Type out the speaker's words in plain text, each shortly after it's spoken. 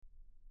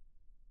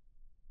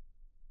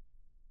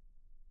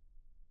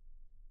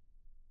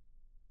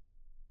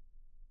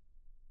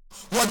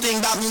one thing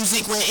about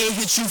music, when it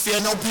hits you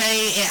feel no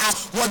pain. And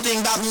one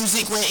thing about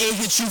music, when it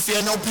hits you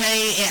feel no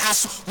pain. And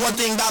one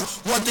thing about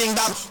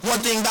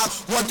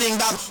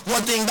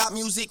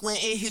music, when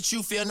it hits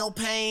you feel no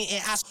pain.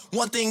 And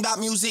one thing about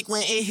music,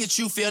 when it hits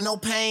you feel no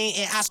pain.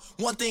 And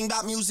one thing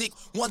about music,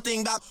 one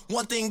thing about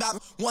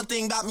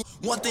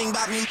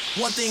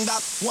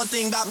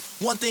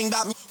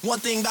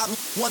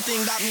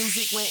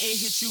music, when it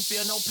hits you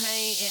feel no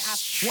pain. And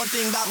one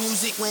thing about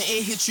music, when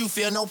it hits you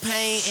feel no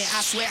pain. And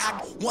I swear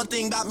one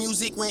thing about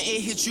music, when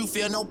it hits you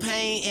feel no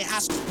pain. And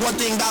one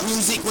thing about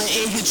music, when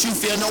it hits you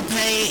feel no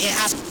pain.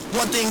 And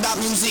one thing about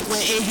music,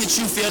 when it hits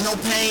you feel no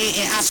pain.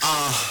 And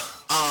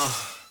one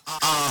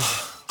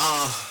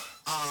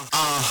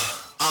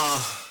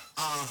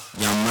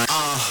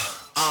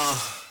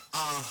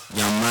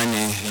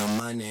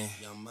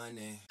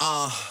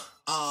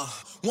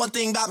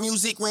thing about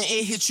music, when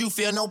it hits you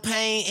feel no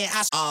pain. And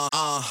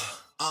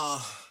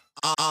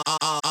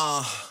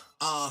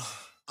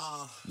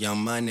Young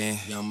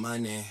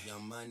Money.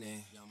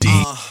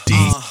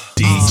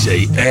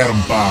 DJ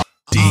Ehrenbaum.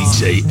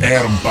 DJ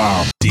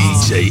Ehrenbaum.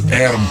 DJ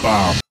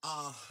Ehrenbaum.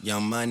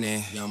 Young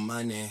Money.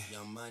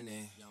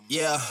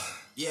 yeah.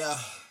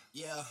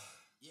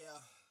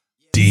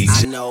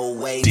 I know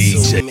way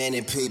too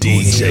many people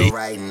here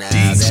right now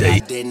that I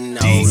didn't know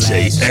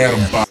last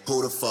year.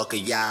 Who the fuck are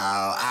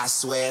y'all? I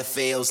swear it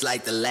feels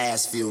like the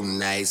last few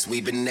nights.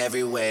 We've been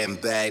everywhere and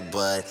back,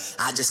 but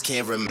I just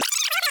can't remember.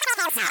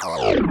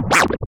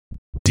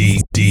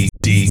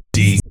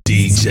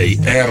 DJ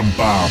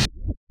Ehrenbaum.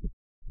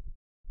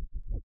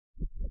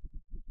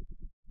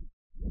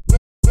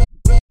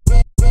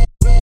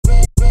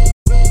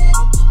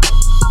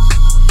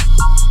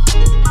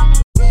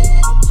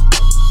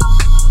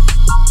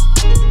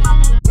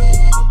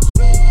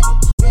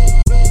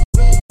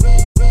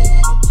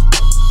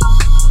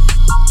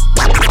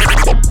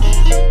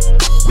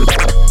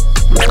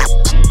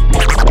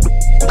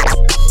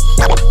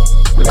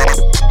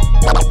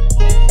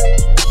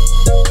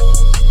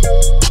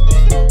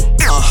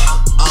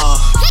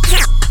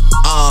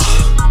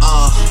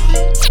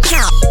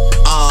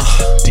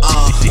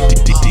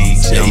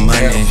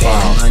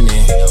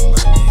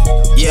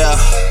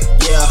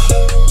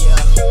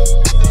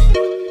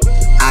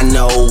 I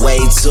know way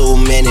too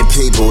many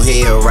people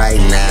here right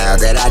now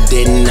that I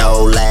didn't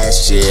know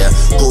last year.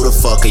 Who the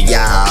fuck are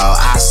y'all?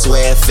 I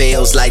swear it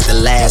feels like the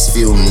last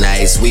few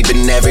nights. We've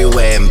been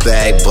everywhere and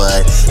back,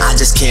 but I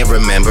just can't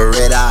remember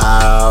it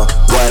all.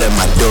 What am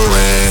I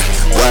doing?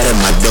 What am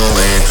I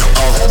doing?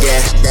 Oh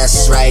yeah,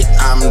 that's right,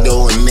 I'm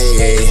doing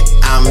me.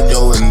 I'm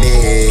doing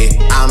me.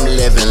 I'm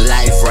living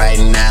life right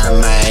now,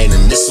 man.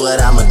 And this what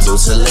I'ma do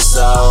till it's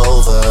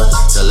over.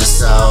 Till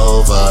it's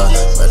over,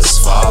 but it's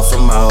far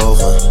from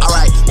over.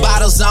 Alright,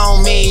 bottles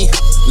on me,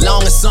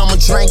 long as someone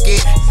drink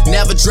it.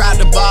 Never drop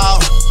the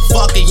ball,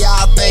 fuck are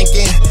y'all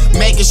thinking?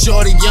 Making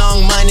sure the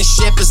Young Money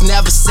ship is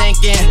never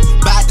sinking.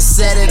 About to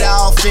set it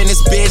off in this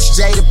bitch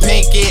Jada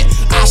Pinkett.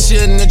 I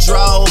shouldn't have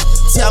drove,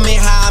 tell me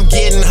how I'm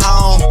getting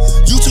home.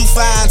 You too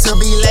fine to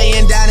be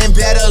laying down in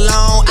bed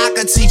alone. I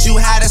could teach you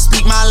how to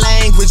speak my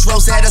language,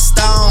 Rosetta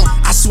Stone.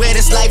 I swear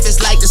this life is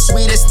like the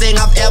sweetest thing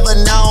I've ever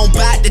known.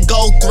 About to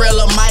go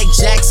Thriller, Mike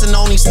Jackson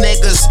on these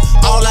niggas.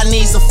 All I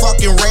need's a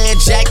fucking red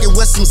jacket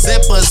with some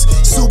zippers.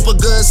 Super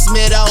good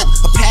Smitto,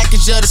 a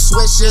package of the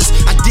swishers.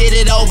 I did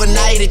it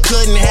overnight, it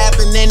couldn't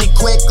happen any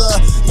quicker.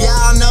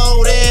 Y'all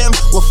know them,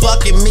 well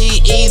fucking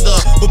me either.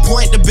 But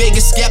point the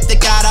biggest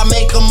skeptic out, I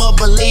make him a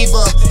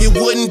believer. It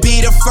wouldn't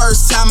be the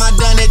first time I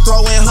done it,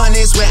 throwing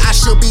hundreds where I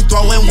should be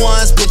throwing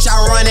ones. Bitch, I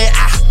run it.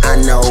 I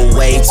know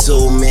way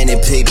too many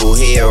people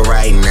here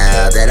right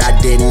now that I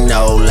didn't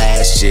know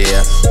last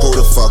year. Who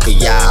the fuck are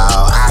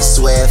y'all? I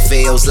swear it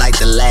feels like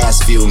the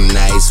last few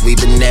nights. We've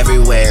been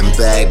everywhere and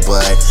back,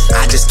 but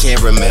I just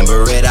can't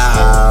remember it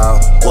all.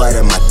 What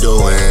am I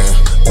doing?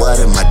 What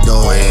am I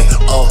doing?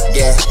 Oh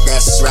yeah,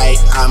 that's right,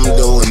 I'm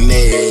doing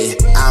me.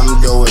 I'm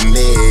doing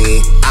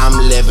me. I'm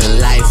living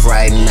life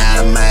right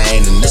now,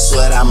 man. And this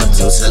what I'ma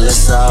do till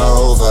it's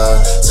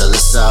over. Till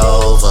it's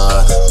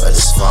over, but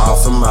it's far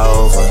from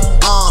over.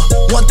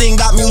 One thing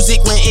about music,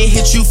 when it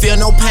hits you feel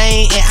no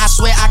pain. And I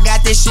swear I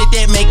got this shit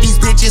that make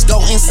these bitches go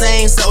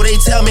insane. So they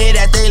tell me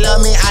that they love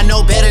me, I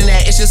know better than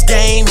that. It's just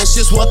game, it's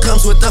just what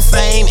comes with the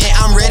fame. And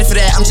I'm ready for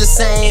that, I'm just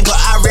saying, but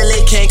I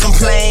really can't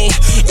complain.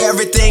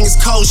 Everything is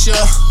kosher,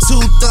 2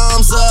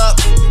 thumbs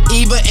up,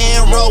 Eva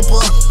and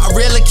Roper. I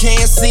really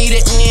can't see the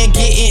end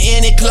getting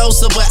any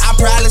closer, but I'll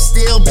probably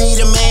still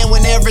be the man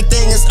when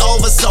everything is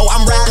over. So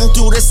I'm riding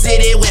through the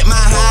city with my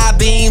high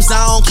beams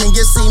on. Can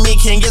you see me?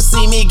 Can you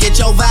see me? Get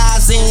your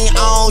Visine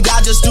on.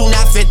 Y'all just do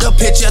not fit the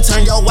picture,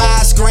 turn your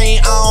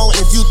widescreen on.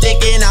 If you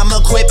thinking I'm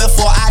equipped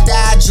before I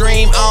die,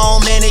 dream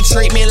on. Man, they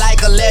treat me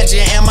like a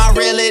legend. Am I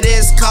really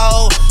this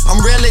cold?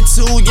 I'm really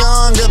too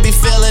young to be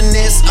feeling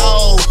this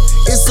old.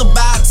 It's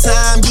about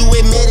time you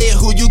admit it.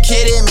 Who you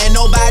kidding? Man,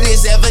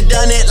 nobody's ever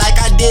done it like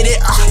I did it.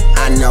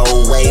 I know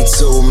way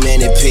too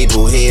many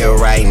people here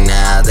right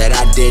now that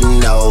I didn't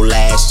know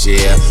last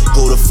year.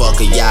 Who the fuck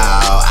are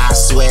y'all? I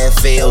swear it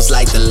feels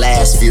like the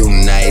last few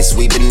nights.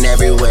 We've been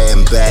everywhere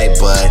and back,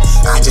 but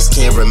I just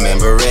can't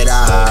remember it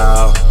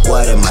all.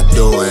 What am I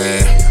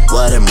doing?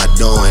 What am I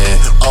doing?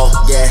 Oh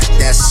yeah,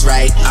 that's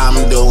right, I'm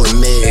doing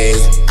me.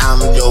 I'm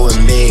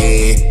doing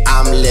me.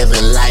 I'm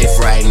living life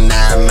right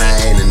now,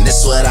 man. And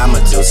this what I'ma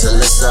do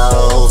till it's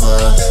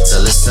over.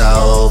 Till it's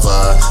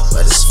over,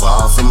 but it's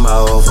far from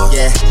over.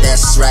 Yeah,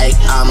 that's right,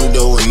 I'm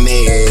doing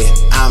me.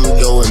 I'm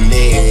doing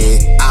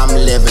me. I'm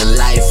living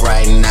life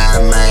right now,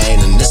 man.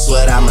 And this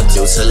what I'ma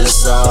do till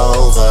it's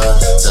over.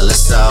 Till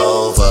it's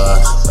over,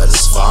 but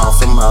it's far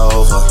from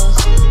over.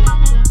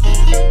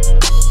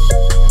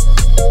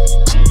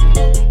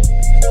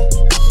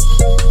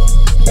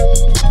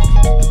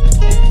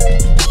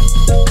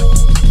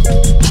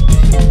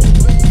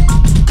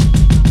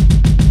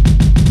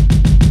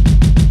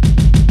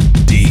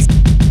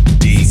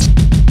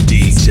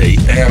 DJ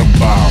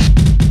Ehrenbaum.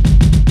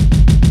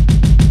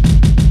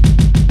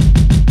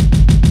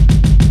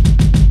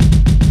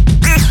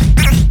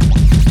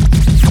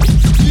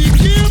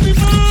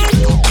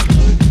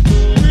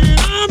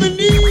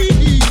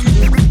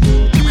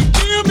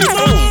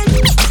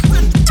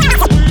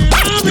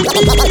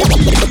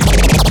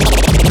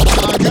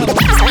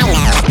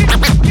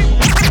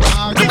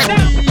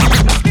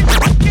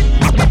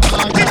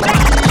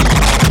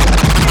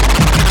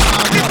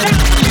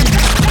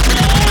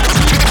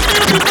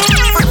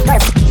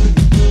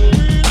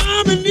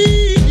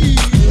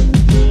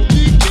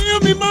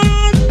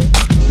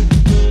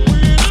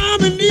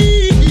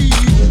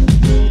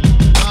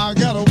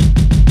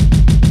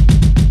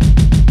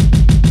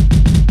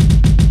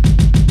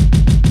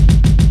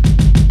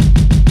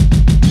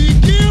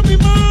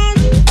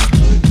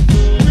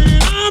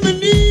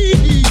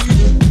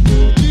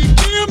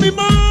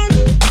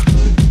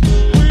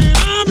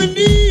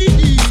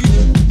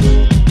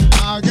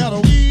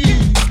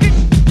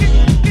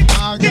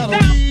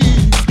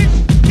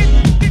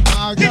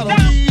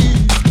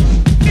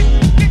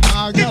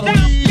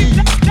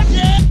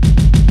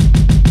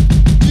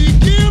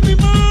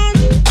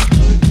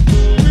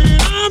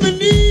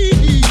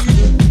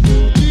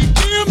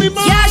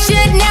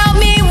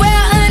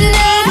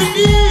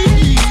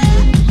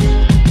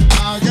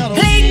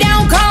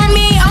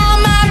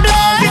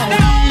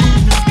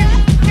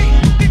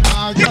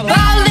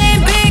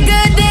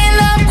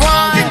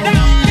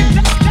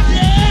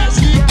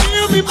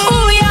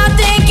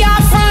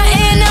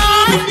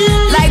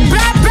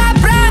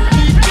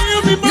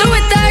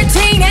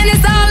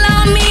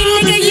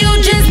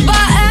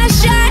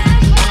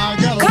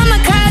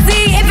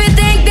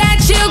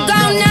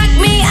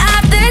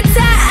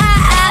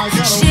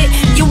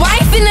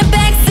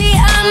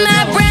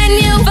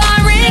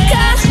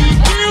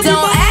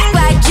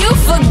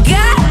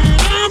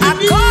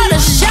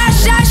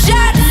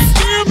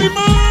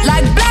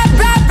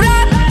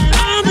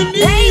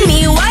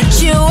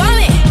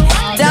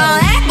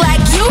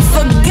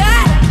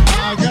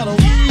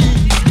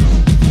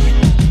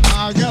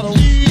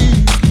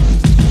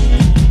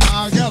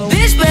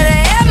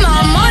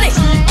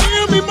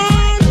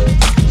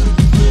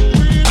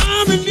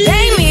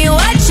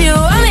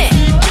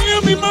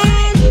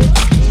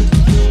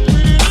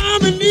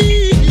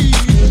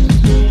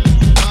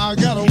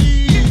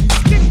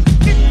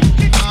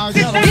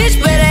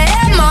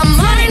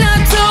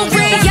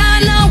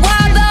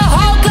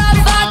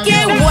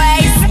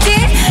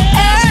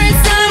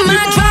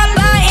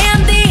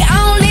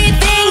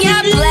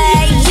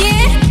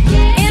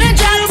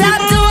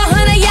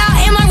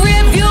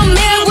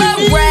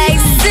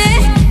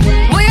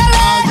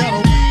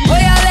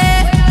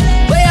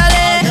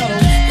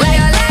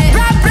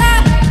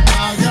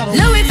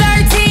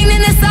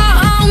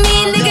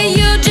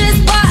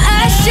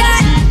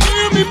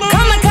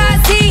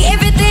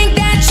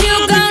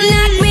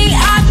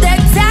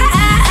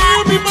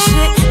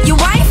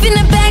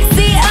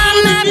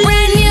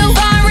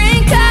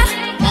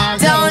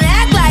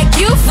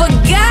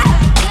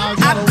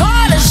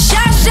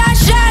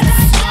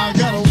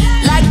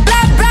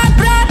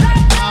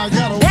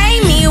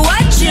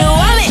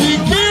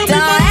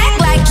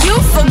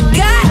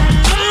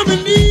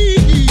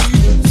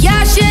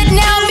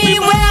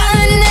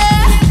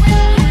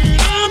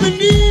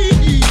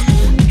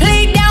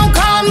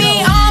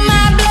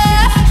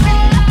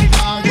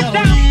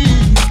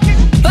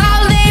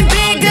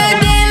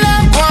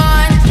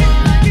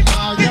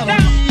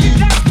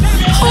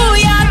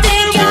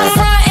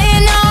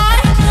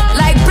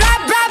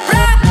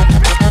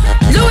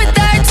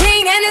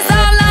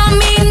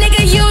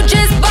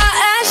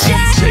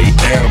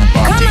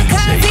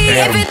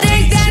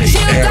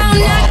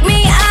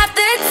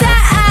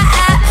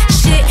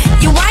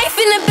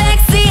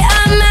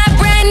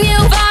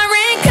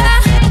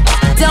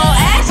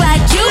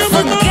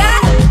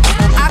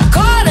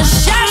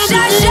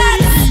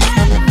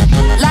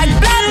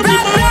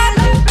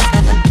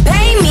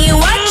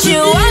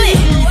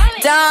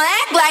 Don't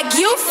act like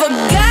you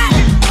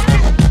forgot.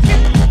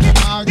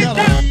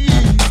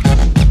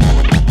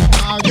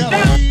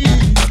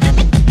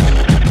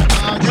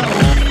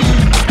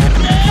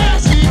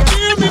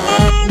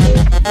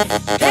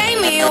 Pay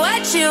me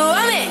what you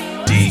want me.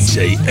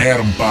 DJ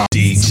Adam Bomb.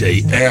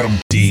 DJ Adam.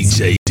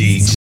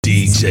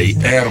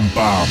 DJ Adam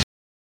Bomb.